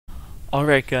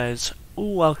Alright guys,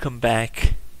 welcome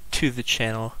back to the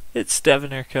channel. It's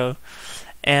Devinerco,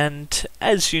 and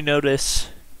as you notice,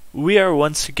 we are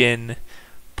once again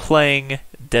playing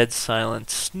Dead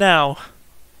Silence. Now,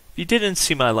 if you didn't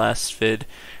see my last vid,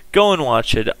 go and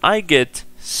watch it. I get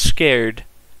scared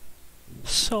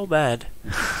so bad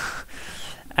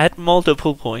at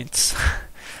multiple points.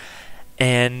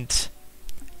 And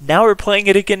now we're playing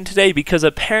it again today because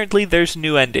apparently there's a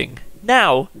new ending.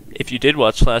 Now, if you did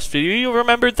watch last video, you'll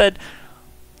remember that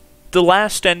the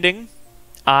last ending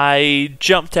I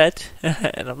jumped at,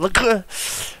 and I'm like, ugh.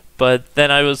 But then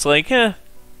I was like, it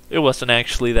wasn't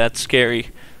actually that scary.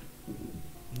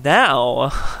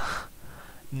 Now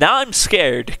I'm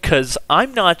scared, because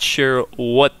I'm not sure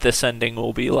what this ending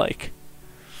will be like.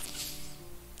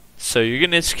 So you're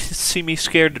gonna see me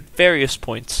scared at various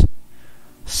points.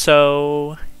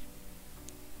 So,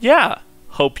 yeah.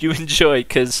 Hope you enjoy,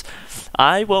 because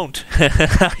I won't.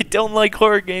 I don't like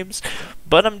horror games,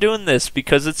 but I'm doing this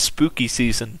because it's spooky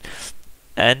season.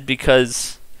 And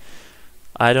because,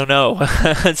 I don't know,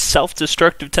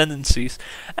 self-destructive tendencies.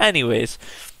 Anyways,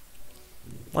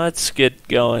 let's get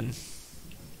going.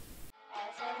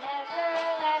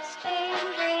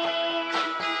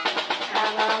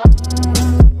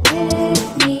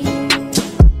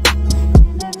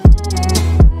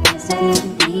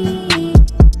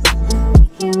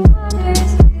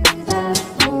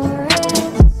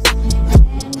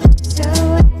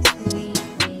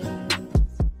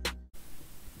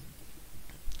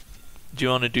 Do you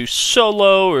want to do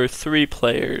solo or 3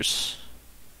 players?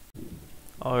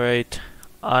 Alright,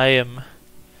 I am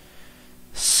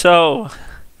so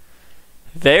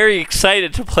very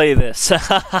excited to play this.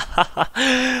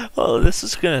 Oh, this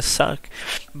is gonna suck.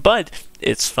 But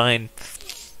it's fine.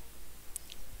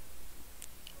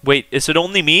 Wait, is it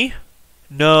only me?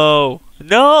 No.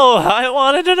 No, I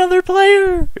wanted another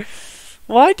player.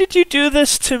 Why did you do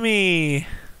this to me?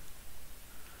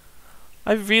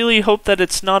 I really hope that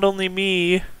it's not only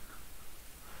me.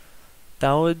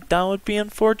 That would be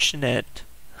unfortunate.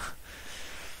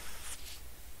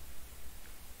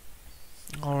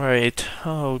 Alright,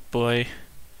 oh boy.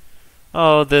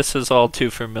 Oh, this is all too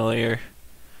familiar.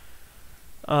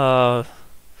 Also,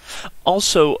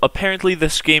 apparently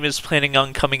this game is planning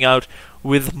on coming out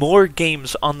with more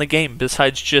games on the game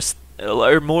besides just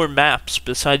or more maps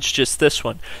besides just this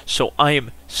one. So I am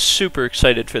super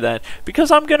excited for that because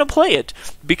I'm gonna play it.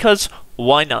 Because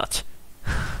why not?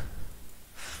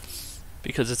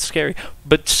 Because it's scary.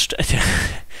 But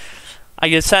I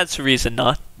guess that's the reason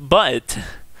not. But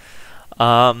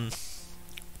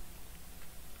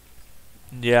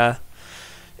yeah.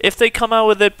 If they come out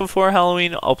with it before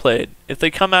Halloween, I'll play it. If they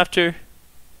come after,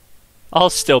 I'll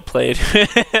still play it.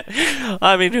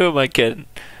 I mean, who am I kidding?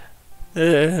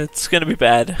 It's gonna be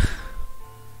bad.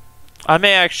 I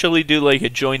may actually do like a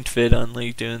joint vid on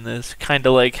like doing this, kind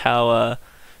of like how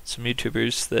some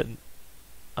YouTubers that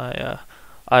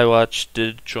I watched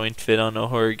did a joint vid on a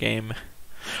horror game.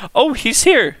 Oh, he's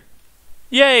here!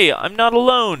 Yay! I'm not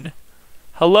alone.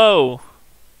 Hello.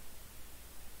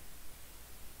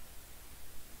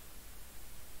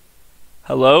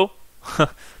 Hello?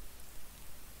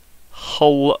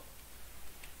 Hello.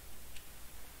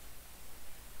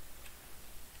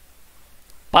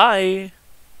 Bye!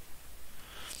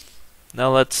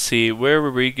 Now let's see, where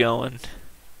were we going?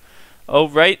 Oh,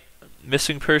 right!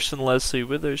 Missing person Leslie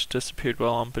Withers disappeared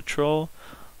while on patrol.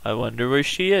 I wonder where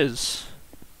she is.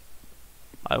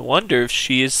 I wonder if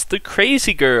she is the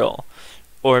crazy girl.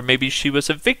 Or maybe she was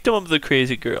a victim of the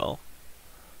crazy girl.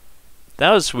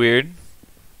 That was weird.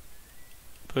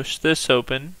 Push this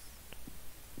open.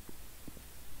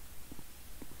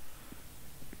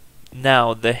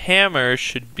 Now, the hammer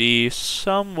should be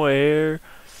somewhere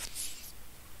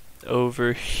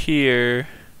over here.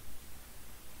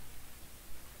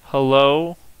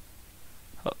 Hello?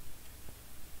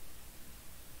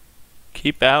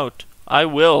 Keep out. I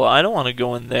will. I don't want to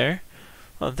go in there.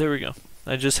 Oh, there we go.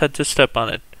 I just had to step on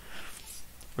it.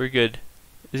 We're good.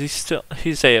 Is he still?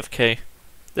 He's AFK.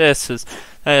 This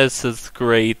is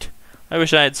great. I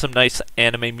wish I had some nice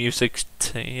anime music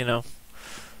to, you know,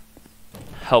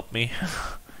 help me.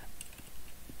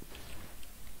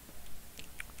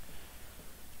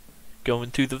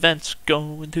 Going through the vents,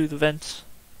 going through the vents.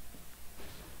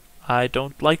 I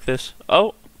don't like this.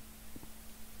 Oh!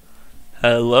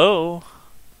 Hello?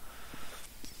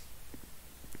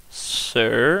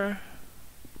 Sir?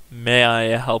 May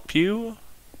I help you?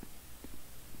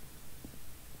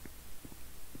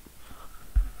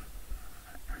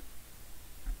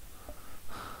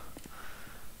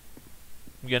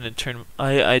 I'm gonna turn...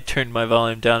 I turned my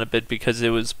volume down a bit because it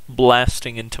was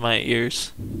blasting into my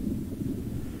ears.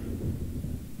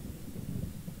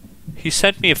 He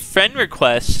sent me a friend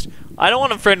request. I don't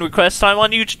want a friend request. I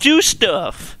want you to do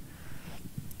stuff.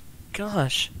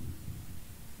 Gosh.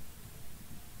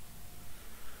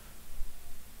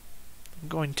 I'm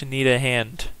going to need a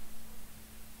hand.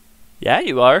 Yeah,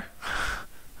 you are.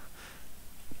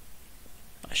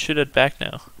 I should head back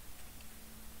now.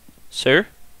 Sir?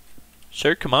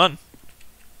 Sir, come on.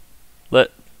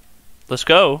 Let's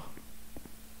go.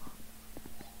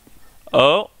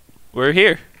 Oh, we're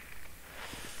here.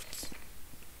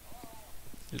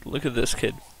 Look at this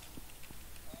kid.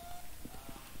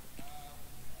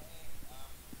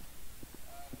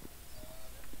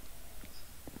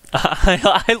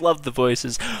 I love the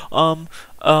voices. Oh,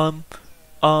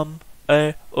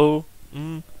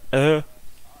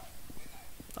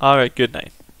 Alright, good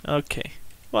night. Okay.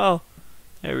 Well,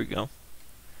 there we go.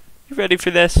 You ready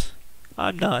for this?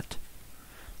 I'm not.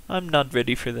 I'm not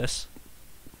ready for this.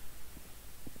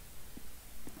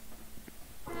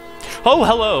 Oh,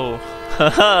 hello!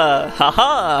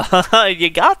 Haha! You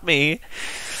got me!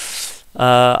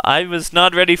 I was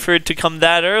not ready for it to come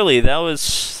that early. That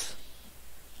was...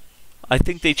 I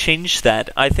think they changed that.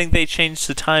 I think they changed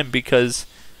the time because...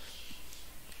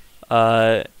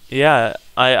 yeah,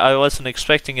 I wasn't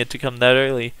expecting it to come that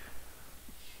early.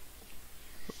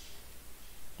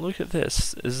 Look at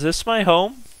this. Is this my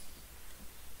home?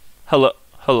 Hello?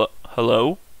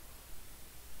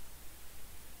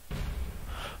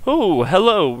 Oh,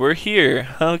 hello, we're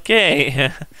here.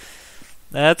 Okay.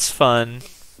 That's fun.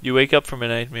 You wake up from a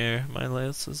nightmare. My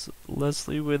last is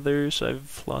Leslie Withers.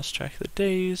 I've lost track of the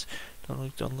days.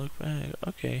 Don't look back.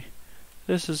 Okay.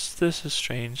 This is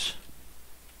strange.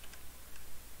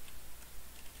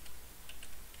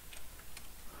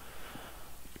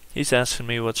 He's asking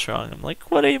me what's wrong. I'm like,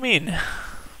 what do you mean?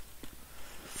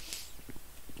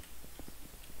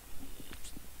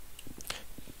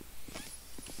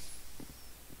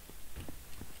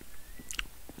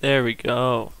 There we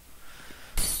go.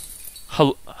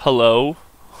 Hello?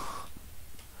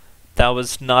 That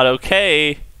was not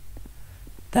okay.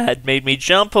 That made me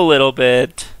jump a little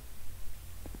bit.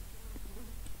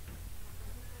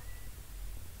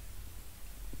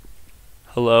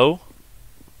 Hello?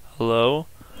 Hello?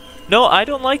 No, I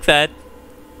don't like that.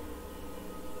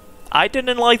 I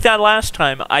didn't like that last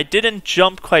time. I didn't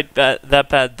jump quite that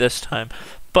bad this time.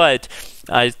 But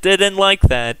I didn't like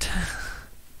that.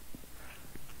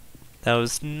 That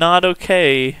was not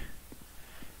okay.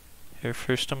 Here,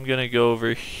 first I'm gonna go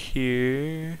over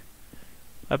here,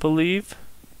 I believe.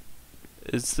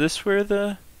 Is this where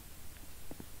the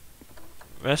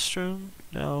restroom?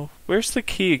 No. Where's the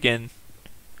key again?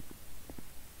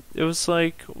 It was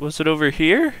like, was it over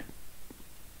here?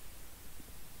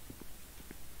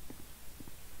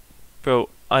 Bro,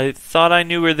 I thought I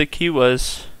knew where the key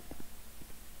was.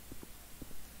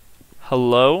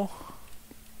 Hello?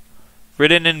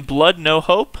 Written in blood, no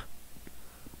hope?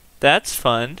 That's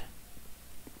fun.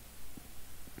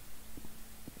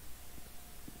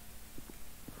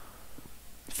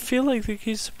 I feel like the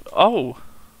key's... Oh!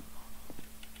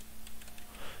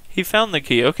 He found the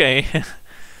key, okay.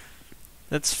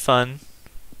 That's fun.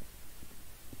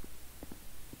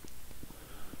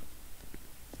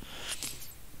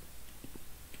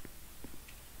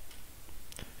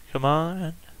 Come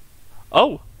on.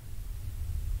 Oh!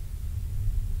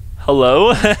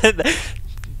 Hello?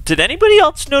 Did anybody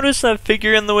else notice that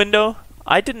figure in the window?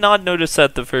 I did not notice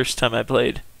that the first time I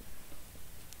played.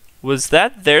 Was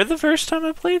that there the first time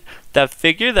I played? That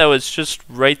figure that was just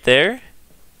right there?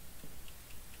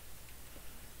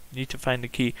 Need to find the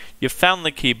key. You found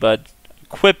the key, bud.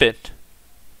 Equip it.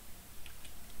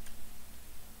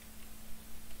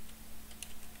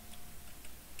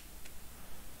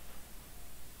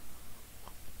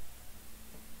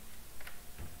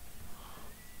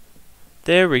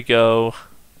 There we go.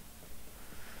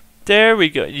 There we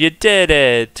go. You did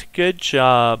it. Good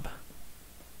job.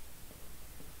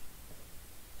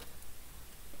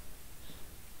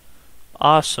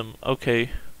 Awesome. Okay.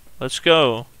 Let's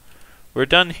go. We're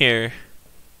done here.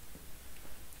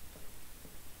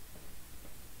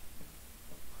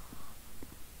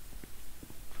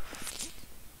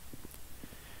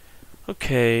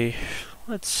 Okay.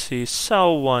 Let's see.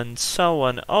 Cell 1. Cell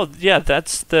 1. Oh, yeah,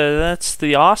 that's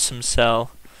the awesome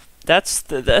cell. That's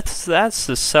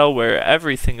the cell where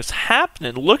everything is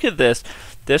happening. Look at this.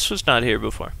 This was not here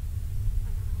before.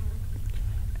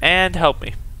 And help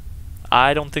me.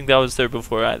 I don't think that was there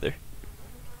before either.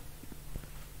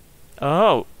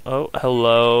 Oh,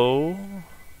 hello.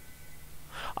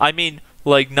 I mean,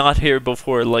 like, not here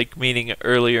before, like, meaning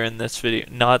earlier in this video.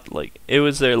 Not, like, it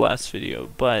was there last video,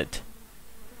 but...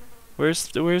 Where's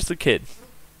the kid?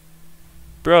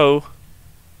 Bro.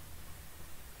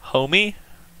 Homie?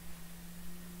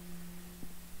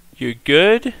 You're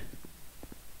good?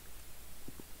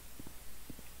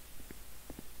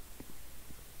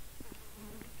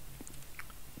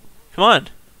 Come on.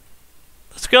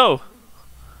 Let's go.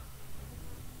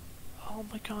 Oh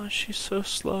my gosh, she's so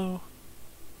slow.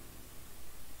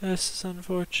 This is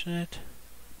unfortunate.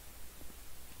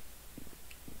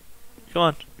 Come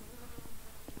on.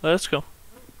 Let's go.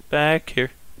 Back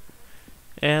here.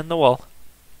 And the wall.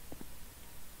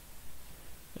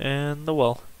 And the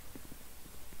wall.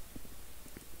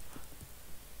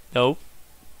 No.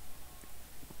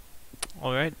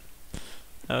 Alright.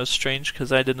 That was strange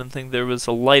because I didn't think there was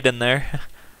a light in there.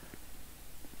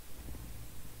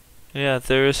 Yeah,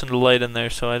 there isn't a light in there,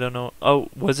 so I don't know. Oh,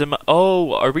 was it my...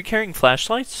 Oh, are we carrying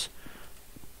flashlights?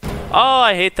 Oh,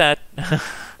 I hate that.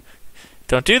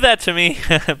 Don't do that to me,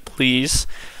 please.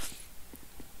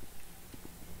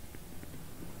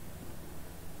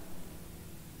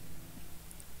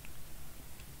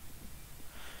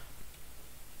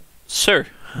 Sir.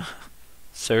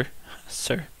 Sir.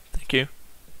 Sir. Thank you.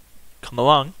 Come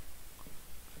along.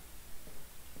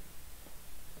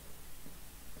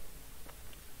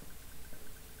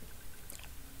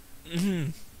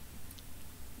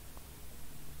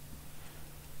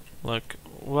 Look,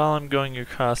 while I'm going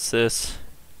across this...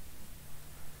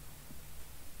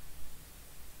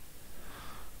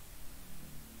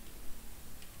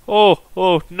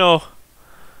 Oh, no.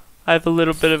 I have a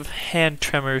little bit of hand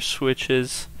tremors, which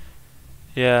is...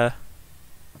 Yeah.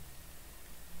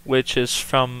 Which is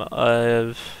from,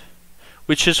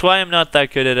 which is why I'm not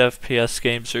that good at FPS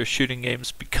games or shooting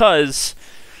games, because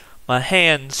my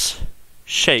hands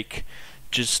shake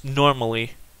just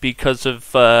normally because of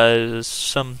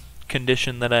some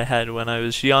condition that I had when I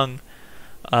was young.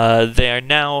 They are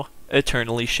now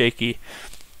eternally shaky,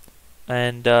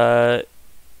 and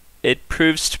it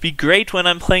proves to be great when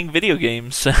I'm playing video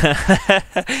games,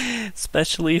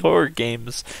 especially horror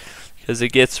games, because it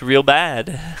gets real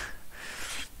bad.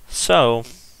 So,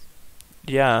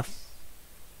 yeah.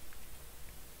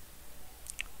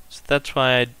 So that's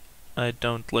why I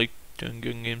don't like doing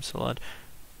good games a lot.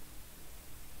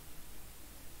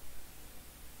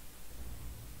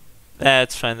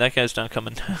 That's fine. That guy's not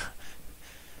coming.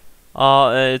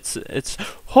 It's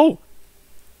oh.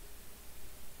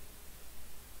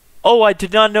 Oh, I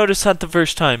did not notice that the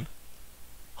first time.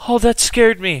 Oh, that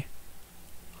scared me.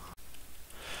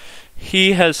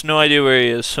 He has no idea where he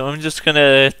is, so I'm just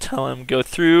gonna tell him go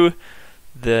through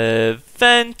the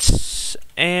vents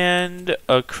and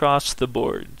across the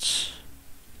boards.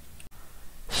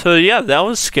 So yeah, that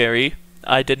was scary.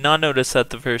 I did not notice that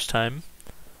the first time.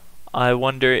 I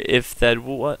wonder if that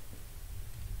what?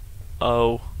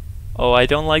 Oh, I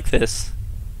don't like this.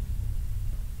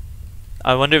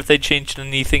 I wonder if they changed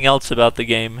anything else about the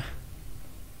game.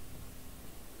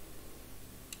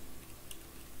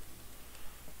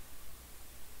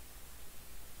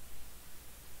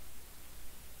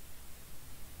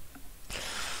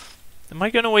 Am I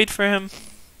gonna wait for him?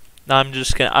 No, I'm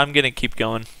gonna keep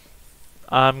going.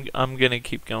 I'm gonna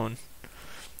keep going.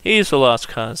 He's a lost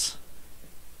cause.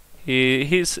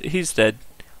 He's dead.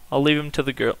 I'll leave him to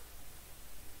the girl.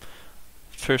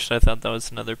 At first I thought that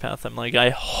was another path. I'm like, I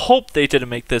hope they didn't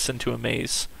make this into a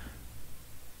maze.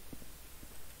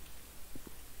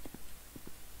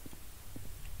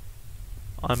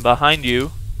 I'm behind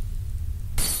you.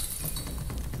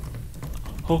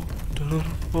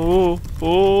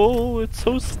 Oh, it's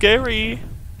so scary.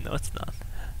 No, it's not.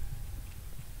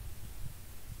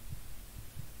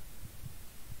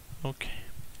 Okay.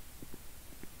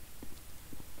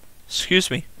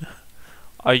 Excuse me.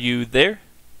 Are you there?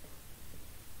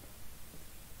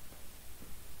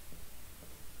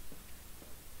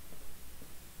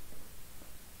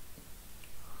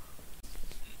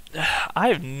 I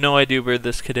have no idea where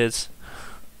this kid is.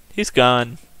 He's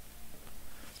gone.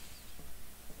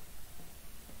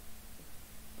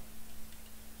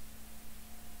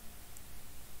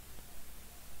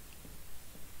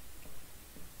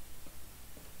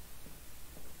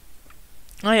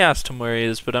 I asked him where he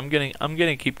is, but I'm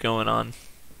gonna keep going on.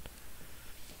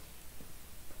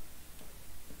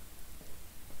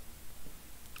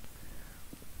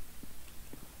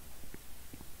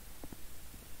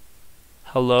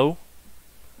 Hello?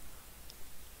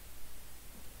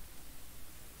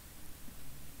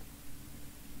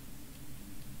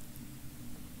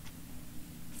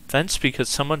 Vents because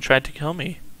someone tried to kill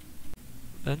me.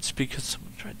 Vents because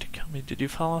someone tried to kill me. Did you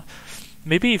fall off?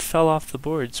 Maybe you fell off the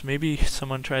boards. Maybe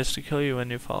someone tries to kill you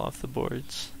when you fall off the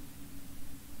boards.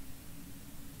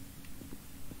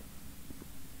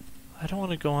 I don't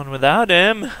want to go on without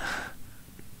him.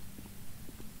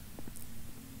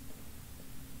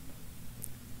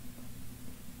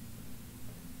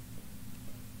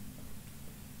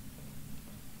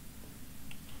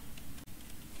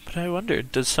 wonder,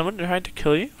 does someone try to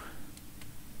kill you?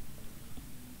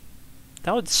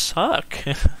 That would suck.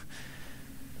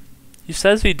 He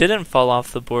says he didn't fall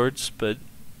off the boards, but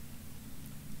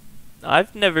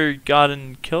I've never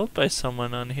gotten killed by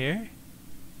someone on here.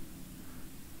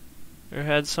 Or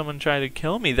had someone try to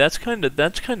kill me. That's kind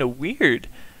of weird.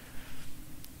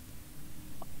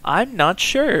 I'm not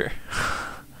sure.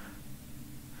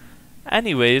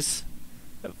 Anyways,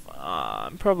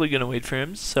 I'm probably gonna wait for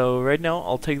him, so right now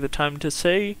I'll take the time to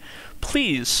say,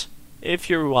 please, if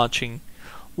you're watching,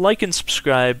 like and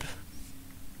subscribe,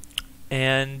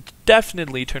 and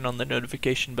definitely turn on the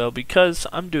notification bell because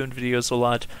I'm doing videos a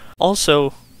lot.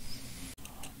 Also,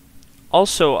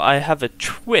 I have a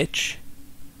Twitch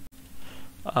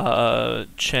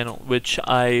channel which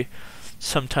I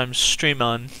sometimes stream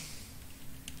on,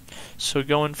 so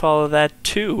go and follow that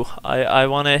too. I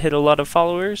want to hit a lot of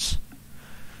followers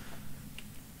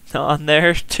on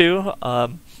there too,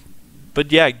 but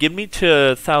yeah, get me to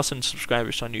 1,000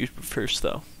 subscribers on YouTube first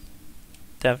though,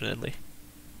 definitely.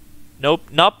 Nope,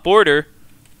 not border.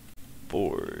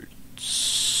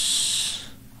 Boards.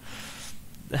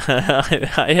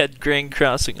 I had Grand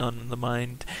Crossing on the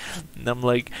mind, and I'm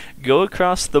like, go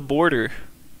across the border.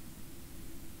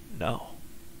 No.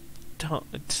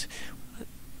 Don't.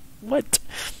 What?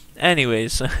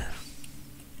 Anyways.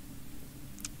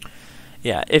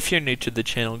 Yeah, if you're new to the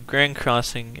channel, Grand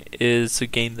Crossing is a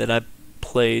game that I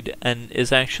played, and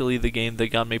is actually the game that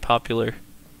got me popular.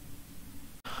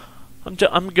 I'm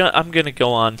gonna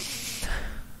go on.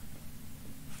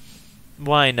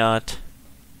 Why not?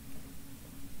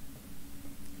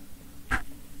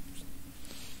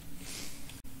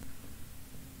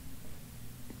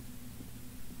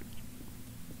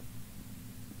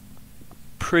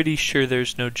 Pretty sure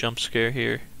there's no jump scare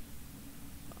here.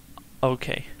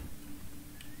 Okay.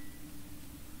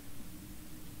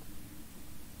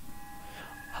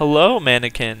 Hello,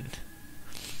 mannequin.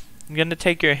 I'm gonna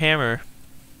take your hammer.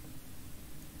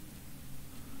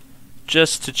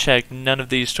 Just to check, none of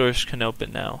these doors can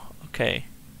open now. Okay.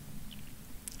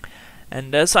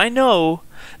 And as I know,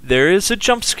 there is a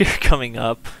jump scare coming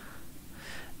up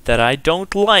that I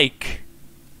don't like.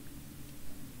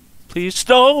 Please,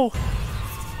 no!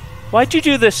 Why'd you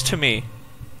do this to me?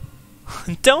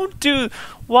 Don't do...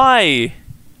 Why?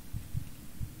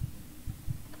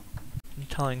 I'm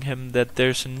telling him that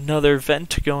there's another vent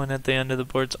to go in at the end of the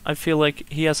boards. I feel like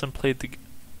he hasn't played the...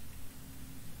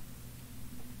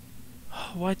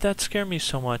 Why'd that scare me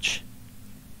so much?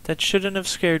 That shouldn't have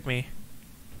scared me.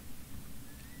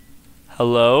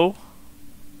 Hello?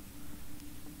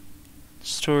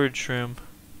 Storage room.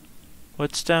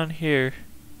 What's down here?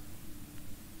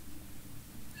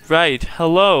 Right,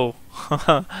 hello.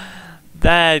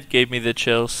 That gave me the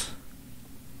chills.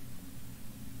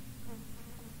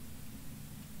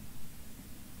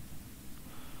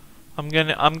 I'm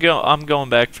going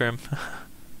back for him.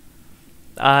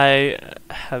 I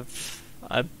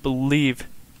believe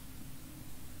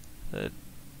that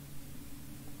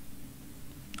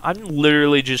I'm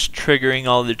literally just triggering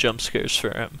all the jump scares for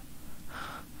him.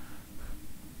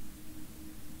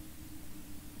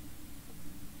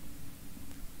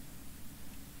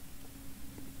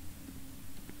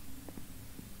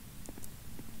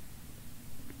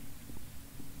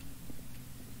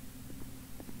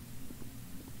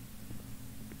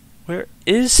 Where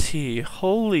is he?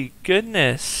 Holy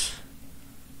goodness.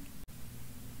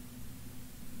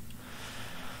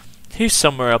 He's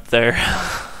somewhere up there.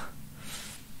 I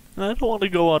don't want to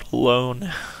go out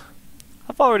alone.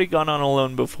 I've already gone on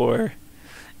alone before.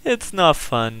 It's not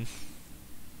fun.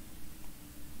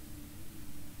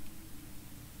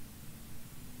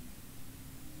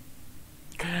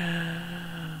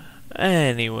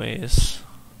 Anyways.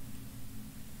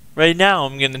 Right now,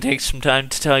 I'm going to take some time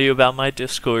to tell you about my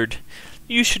Discord.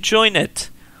 You should join it.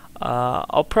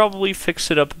 I'll probably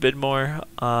fix it up a bit more.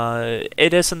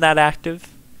 It isn't that active.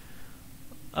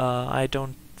 I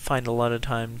don't find a lot of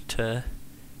time to,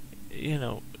 you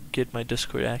know, get my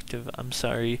Discord active. I'm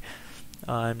sorry.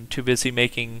 I'm too busy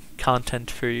making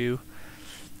content for you.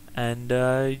 And,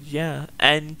 yeah.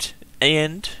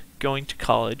 And going to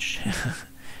college.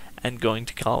 And going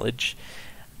to college.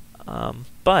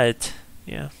 But,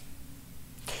 yeah.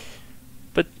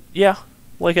 But, yeah,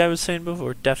 like I was saying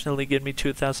before, definitely get me to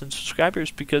 1,000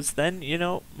 subscribers, because then, you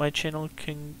know, my channel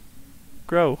can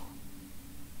grow.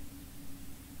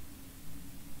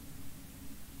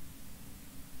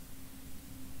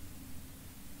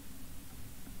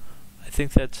 I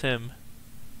think that's him.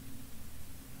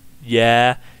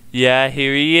 Yeah,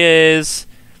 here he is.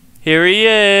 Here he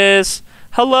is.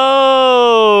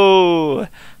 Hello!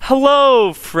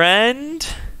 Hello, friend!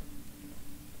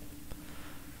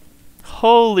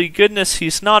 Holy goodness,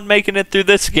 he's not making it through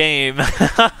this game.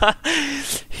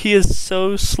 He is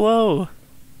so slow.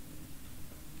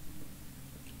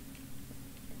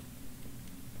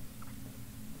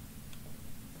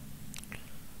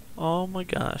 Oh my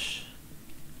gosh.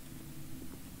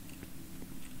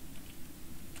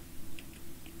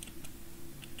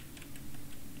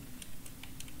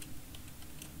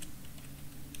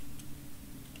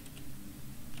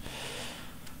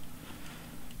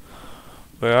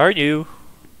 Where are you?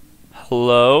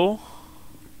 Hello?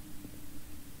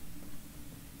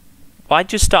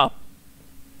 Why'd you stop?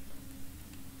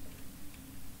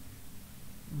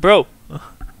 Bro.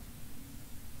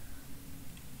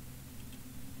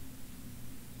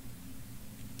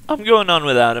 I'm going on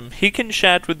without him. He can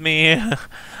chat with me.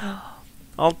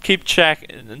 I'll keep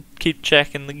checking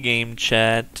the game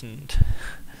chat and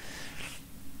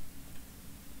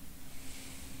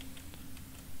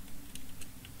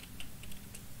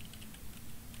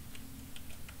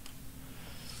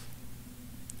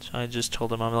I just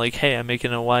told him, I'm like, hey, I'm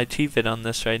making a YT vid on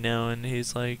this right now, and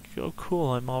he's like, oh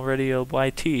cool, I'm already a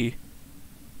YT.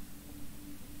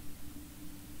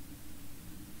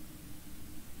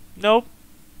 Nope.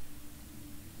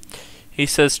 He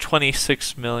says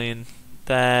 26 million.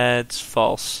 That's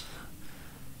false.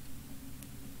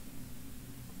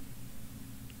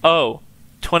 Oh,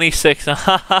 26. It's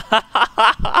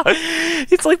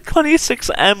like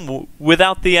 26M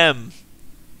without the M.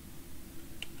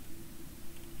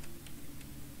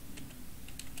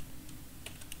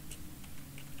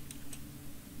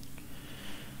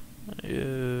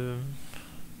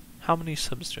 How many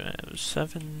subs do I have?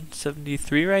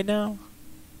 773 right now?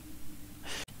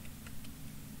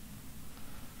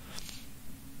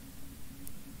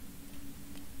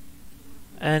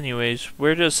 Anyways,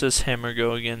 where does this hammer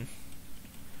go again?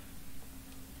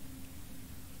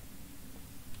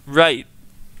 Right.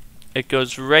 It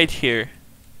goes right here.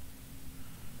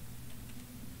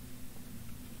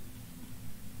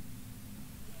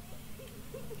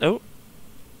 Oh.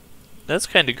 That's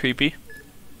kind of creepy.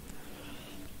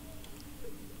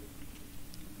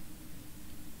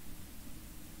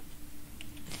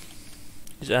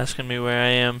 He's asking me where I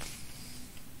am.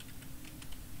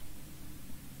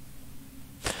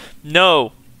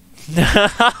 No.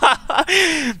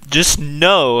 Just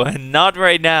no, not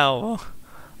right now.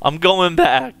 I'm going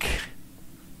back.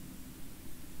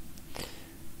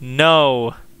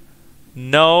 No.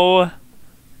 No.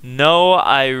 No,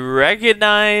 I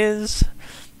recognize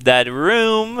that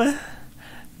room.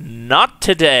 Not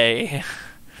today.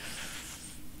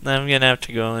 I'm gonna have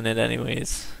to go in it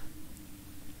anyways.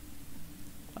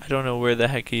 I don't know where the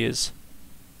heck he is.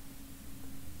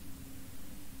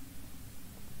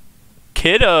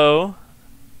 Kiddo!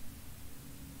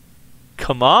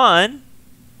 Come on!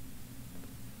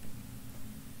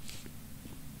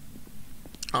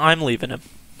 I'm leaving him.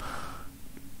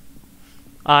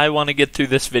 I want to get through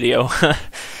this video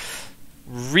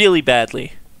really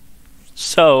badly.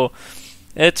 So,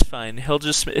 it's fine.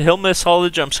 He'll miss all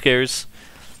the jump scares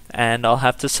and I'll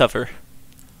have to suffer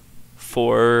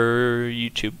for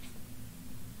YouTube.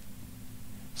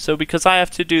 So because I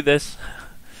have to do this,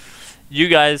 you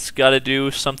guys gotta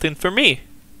do something for me.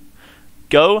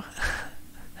 Go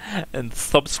and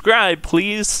subscribe,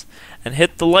 please, and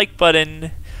hit the like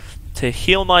button to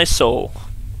heal my soul.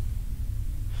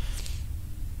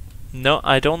 No,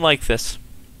 I don't like this.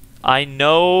 I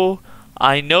know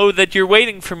that you're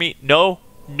waiting for me. No.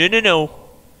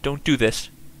 Don't do this.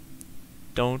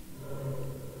 Don't.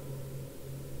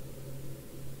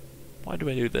 Why do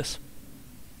I do this?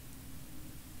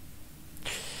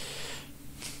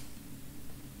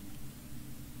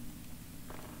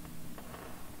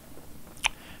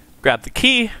 Grab the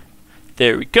key.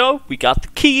 There we go. We got the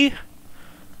key.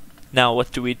 Now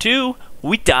what do?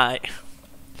 We die.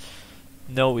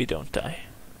 No, we don't die.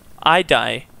 I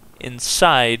die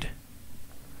inside.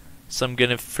 So I'm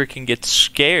gonna freaking get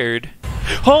scared.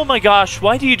 Oh my gosh,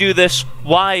 why do you do this?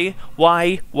 Why?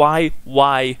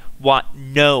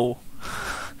 No.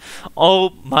 Oh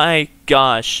my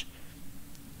gosh.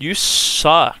 You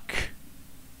suck.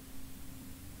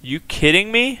 You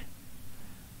kidding me?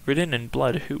 Written in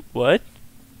blood. Who? What?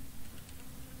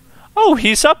 Oh,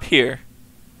 he's up here.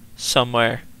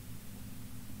 Somewhere.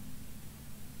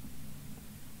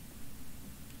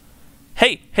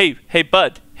 Hey,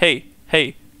 bud. Hey,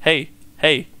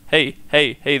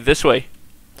 this way.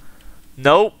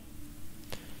 Nope.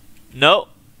 Nope.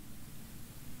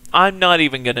 I'm not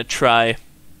even gonna try.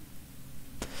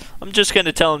 I'm just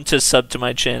gonna tell him to sub to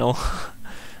my channel.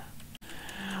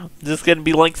 I'm just gonna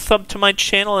be like, sub to my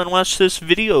channel and watch this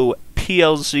video,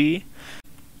 PLZ.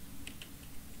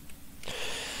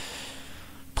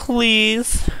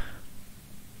 please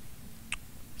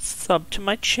sub to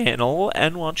my channel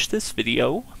and watch this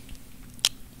video.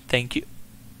 Thank you.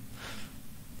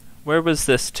 Where was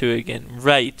this to again?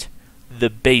 Right, the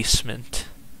basement.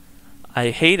 I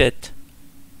hate it.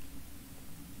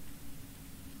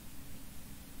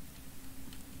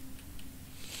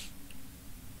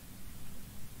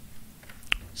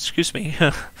 Excuse me.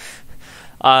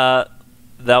 That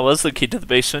was the key to the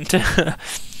basement.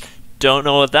 Don't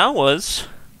know what that was.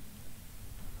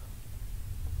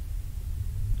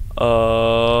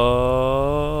 Oh.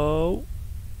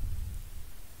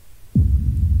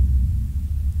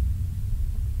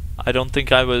 I don't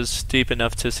think I was deep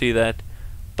enough to see that.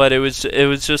 But it was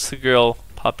just the girl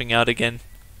popping out again.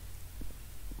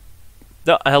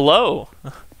 Hello.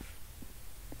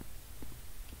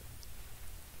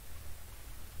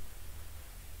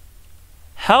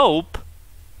 Help?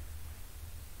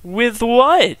 With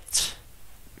what?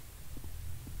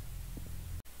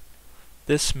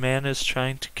 This man is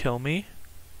trying to kill me?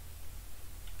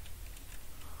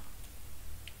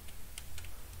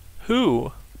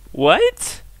 Who?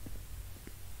 What?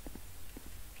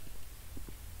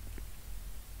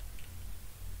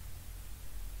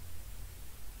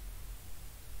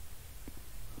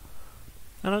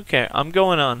 I don't care. I'm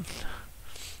going on.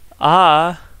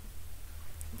 Ah.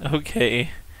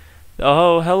 Okay.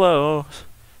 Oh, hello.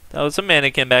 That was a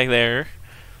mannequin back there.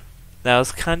 That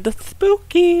was kind of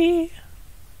spooky.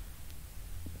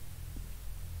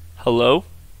 Hello?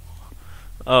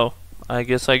 Oh, I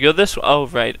guess I go this way. Oh,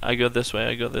 right. I go this way.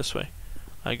 I go this way.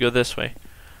 I go this way.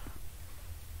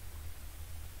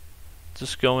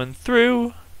 Just going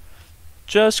through.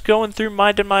 Just going through,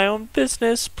 minding my own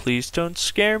business. Please don't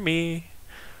scare me.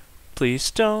 Please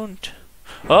don't.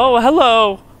 Oh,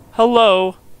 hello.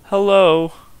 Hello.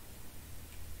 Hello.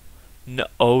 No,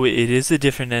 oh, it is a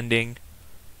different ending.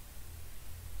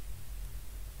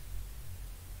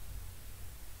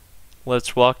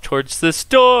 Let's walk towards this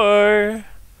door.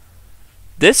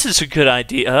 This is a good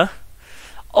idea.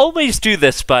 Always do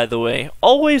this, by the way.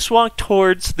 Always walk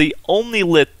towards the only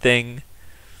lit thing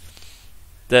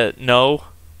that... No.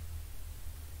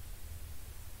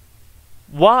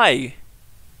 Why?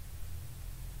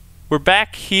 We're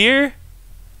back here?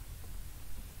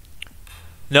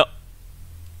 No.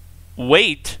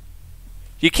 Wait.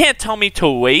 You can't tell me to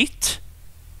wait.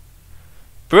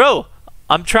 Bro,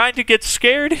 I'm trying to get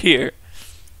scared here.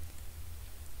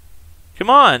 Come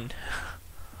on.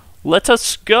 Let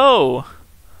us go.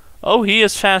 Oh, he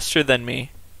is faster than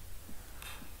me.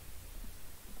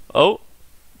 Oh.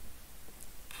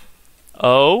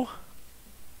 Oh.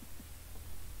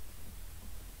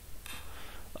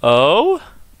 Oh.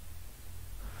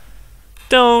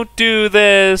 Don't do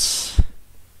this.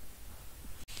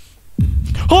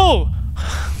 Oh!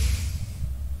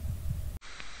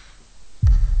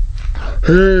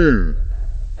 Hey!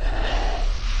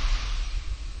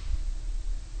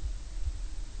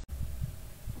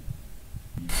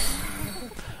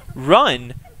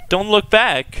 Run! Don't look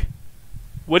back.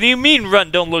 What do you mean,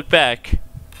 run, don't look back?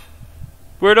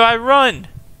 Where do I run?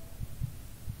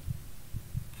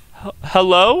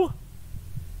 Hello?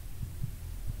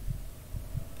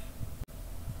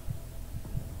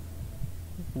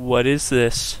 What is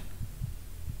this?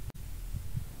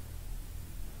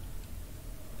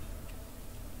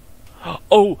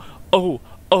 Oh, oh,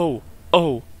 oh,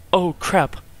 oh, oh,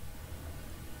 crap.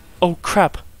 Oh,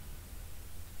 crap.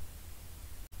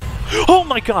 Oh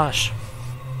my gosh!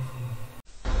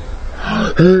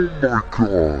 Oh my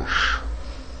gosh!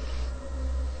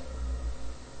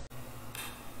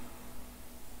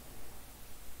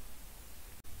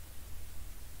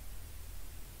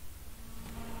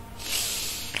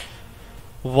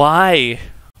 Why?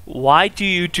 Why do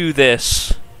you do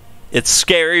this? It's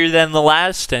scarier than the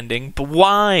last ending, but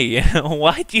why?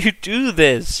 Why do you do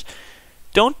this?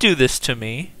 Don't do this to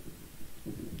me.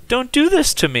 Don't do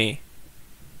this to me.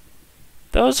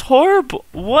 That was horrible.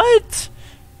 What?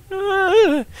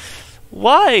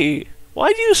 Why?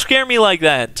 Why do you scare me like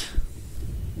that?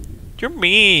 You're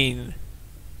mean.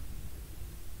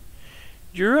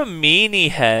 You're a meanie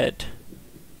head.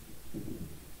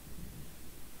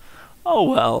 Oh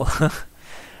well.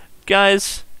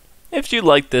 Guys, if you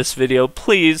liked this video,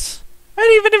 please, and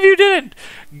even if you didn't,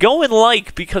 go and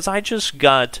like, because I just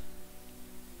got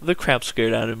the crap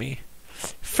scared out of me.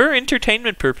 For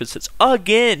entertainment purposes.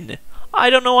 Again! I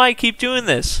don't know why I keep doing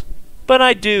this, but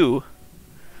I do.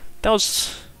 That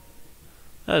was...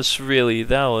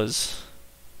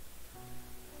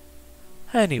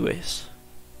 Anyways,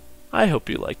 I hope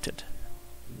you liked it.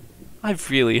 I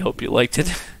really hope you liked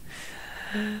it.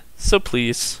 So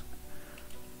please,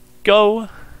 go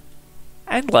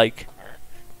and like,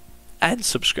 and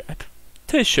subscribe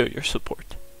to show your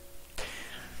support.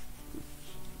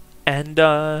 And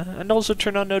also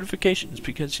turn on notifications,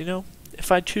 because, you know,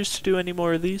 if I choose to do any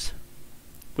more of these,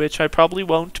 which I probably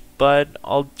won't, but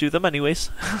I'll do them anyways,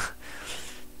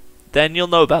 then you'll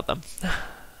know about them.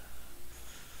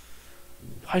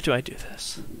 Why do I do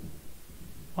this?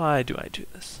 Why do I do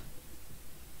this?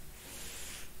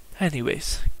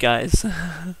 Anyways, guys,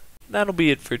 that'll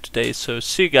be it for today, so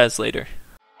see you guys later.